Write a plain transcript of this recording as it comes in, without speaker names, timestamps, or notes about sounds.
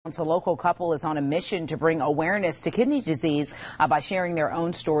A local couple is on a mission to bring awareness to kidney disease by sharing their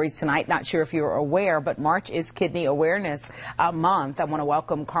own stories tonight. Not sure if you're aware, but March is Kidney Awareness Month. I want to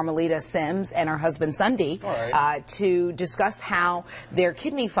welcome Carmelita Sims and her husband Sunday to discuss how their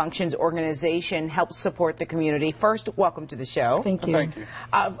kidney functions organization helps support the community. First, welcome to the show. Thank you. Thank you.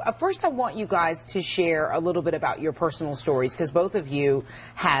 First, I want you guys to share a little bit about your personal stories because both of you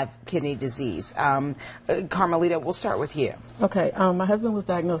have kidney disease. Carmelita, we'll start with you. Okay. My husband was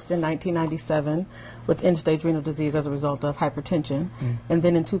diagnosed in 1997 with end-stage renal disease as a result of hypertension. And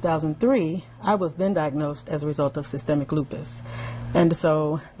then in 2003, I was then diagnosed as a result of systemic lupus. And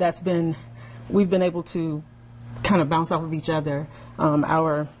so we've been able to kind of bounce off of each other,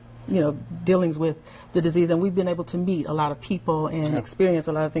 our dealings with the disease, and we've been able to meet a lot of people and experience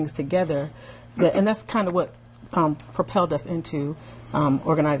a lot of things together. And that's kind of what propelled us into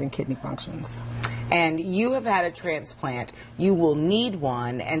organizing kidney functions. And you have had a transplant. You will need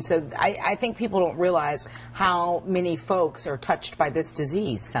one. And so I think people don't realize how many folks are touched by this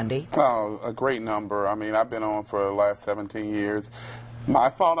disease, Sunday. Oh, a great number. I mean, I've been on for the last 17 years. My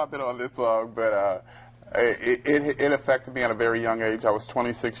fault I've been on this long, but it affected me at a very young age. I was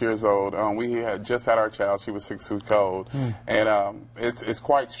 26 years old. We had just had our child. She was 6 weeks old. And it's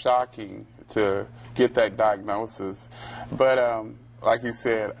quite shocking to get that diagnosis. But like you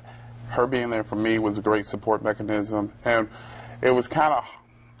said, her being there for me was a great support mechanism, and it was kind of,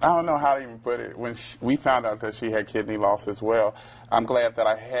 I don't know how to even put it, when we found out that she had kidney loss as well. I'm glad that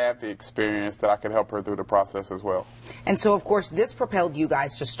I had the experience that I could help her through the process as well. And so, of course, this propelled you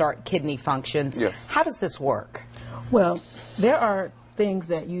guys to start Kidney Functions. Yes. How does this work? Well, there are things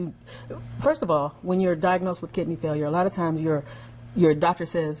that first of all, when you're diagnosed with kidney failure, a lot of times your doctor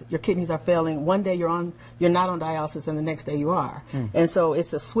says your kidneys are failing. One day you're not on dialysis, and the next day you are. And so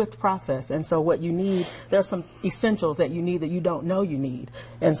it's a swift process. And so what you need, there are some essentials that you need that you don't know you need.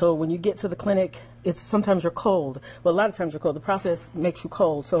 And so when you get to the clinic, sometimes you're cold. Well, a lot of times you're cold. The process makes you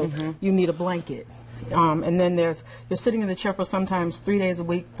cold, so you need a blanket. And then you're sitting in the chair for sometimes 3 days a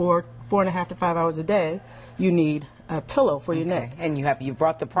week, 4.5 to 5 hours a day. You need a pillow for your neck. And you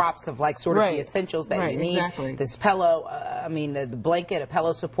brought the props of like sort of the essentials that you need. Exactly. This pillow, the blanket, a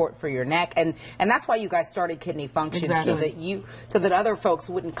pillow support for your neck, and that's why you guys started Kidney Functions, so that other folks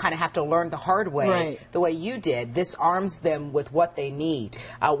wouldn't kind of have to learn the hard way the way you did. This arms them with what they need.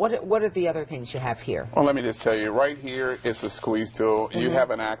 What are the other things you have here? Well, let me just tell you, right here is a squeeze tool. You have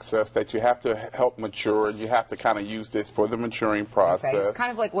an access that you have to help mature, and you have to kind of use this for the maturing process. Okay. It's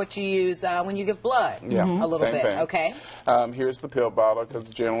kind of like what you use when you give blood. Yeah, a little same bit. Thing. Okay. Here's the pill bottle, because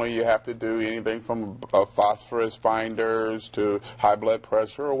generally you have to do anything from phosphorus binders to high blood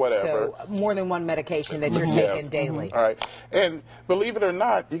pressure or whatever. So more than one medication that you're taking daily. All right. And believe it or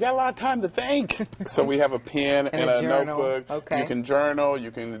not, you got a lot of time to think. So we have a pen and a notebook. Okay. You can journal. You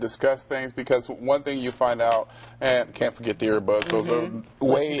can discuss things, because one thing you find out, and can't forget the earbuds. Those are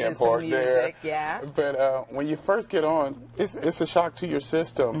way important there. Yeah. But when you first get on, it's a shock to your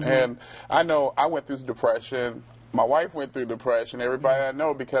system. And I know I went through depression. My wife went through depression, everybody I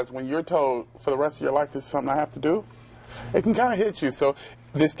know, because when you're told for the rest of your life this is something I have to do, it can kind of hit you. So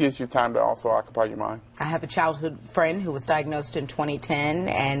this gives you time to also occupy your mind. I have a childhood friend who was diagnosed in 2010,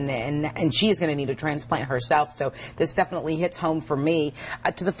 and she is going to need a transplant herself, so this definitely hits home for me.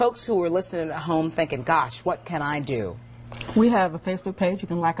 To the folks who are listening at home thinking, gosh, what can I do? We have a Facebook page. You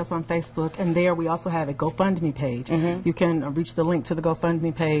can like us on Facebook, and there we also have a GoFundMe page. You can reach the link to the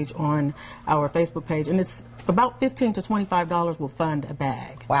GoFundMe page on our Facebook page, and it's about $15 to $25 will fund a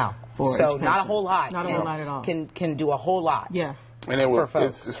bag. Wow. So not a whole lot. Not a whole lot at all. Can do a whole lot. Yeah. And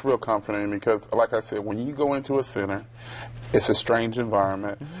it's real comforting, because, like I said, when you go into a center, it's a strange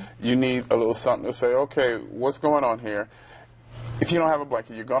environment. You need a little something to say, okay, what's going on here? If you don't have a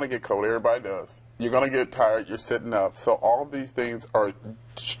blanket, you're going to get cold. Everybody does. You're going to get tired. You're sitting up. So all of these things are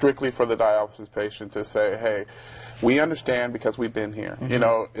strictly for the dialysis patient to say, hey, we understand because we've been here. You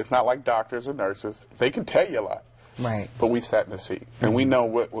know, it's not like doctors or nurses. They can tell you a lot. Right. But we've sat in the seat, and we know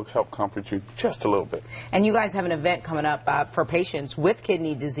what will help comfort you just a little bit. And you guys have an event coming up for patients with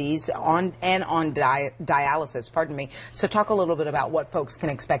kidney disease on dialysis, pardon me. So talk a little bit about what folks can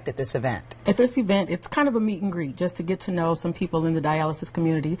expect at this event. At this event, it's kind of a meet and greet, just to get to know some people in the dialysis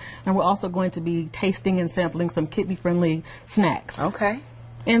community. And we're also going to be tasting and sampling some kidney-friendly snacks. Okay.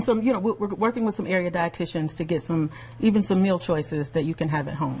 And some, we're working with some area dietitians to get even some meal choices that you can have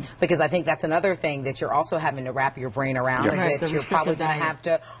at home. Because I think that's another thing that you're also having to wrap your brain around, is that you're probably going to have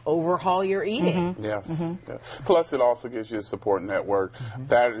to overhaul your eating. Yes. Yes. Plus, it also gives you a support network.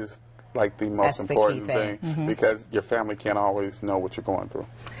 That is like the most That's the key important thing. thing, because your family can't always know what you're going through.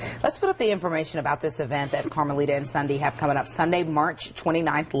 Let's put up the information about this event that Carmelita and Sunday have coming up Sunday, March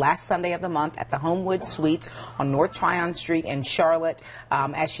 29th, last Sunday of the month at the Homewood Suites on North Tryon Street in Charlotte.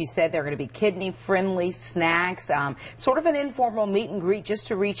 As she said, there are going to be kidney-friendly snacks, sort of an informal meet and greet just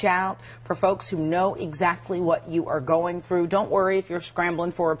to reach out for folks who know exactly what you are going through. Don't worry if you're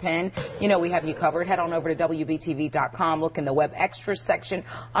scrambling for a pen. You know we have you covered. Head on over to WBTV.com. Look in the Web Extras section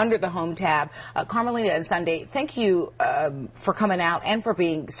under the Home tab. Carmelita and Sunday, thank you for coming out and for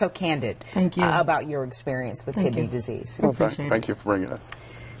being so candid Thank you. About your experience with kidney disease. Thank you for bringing us.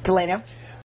 Delano?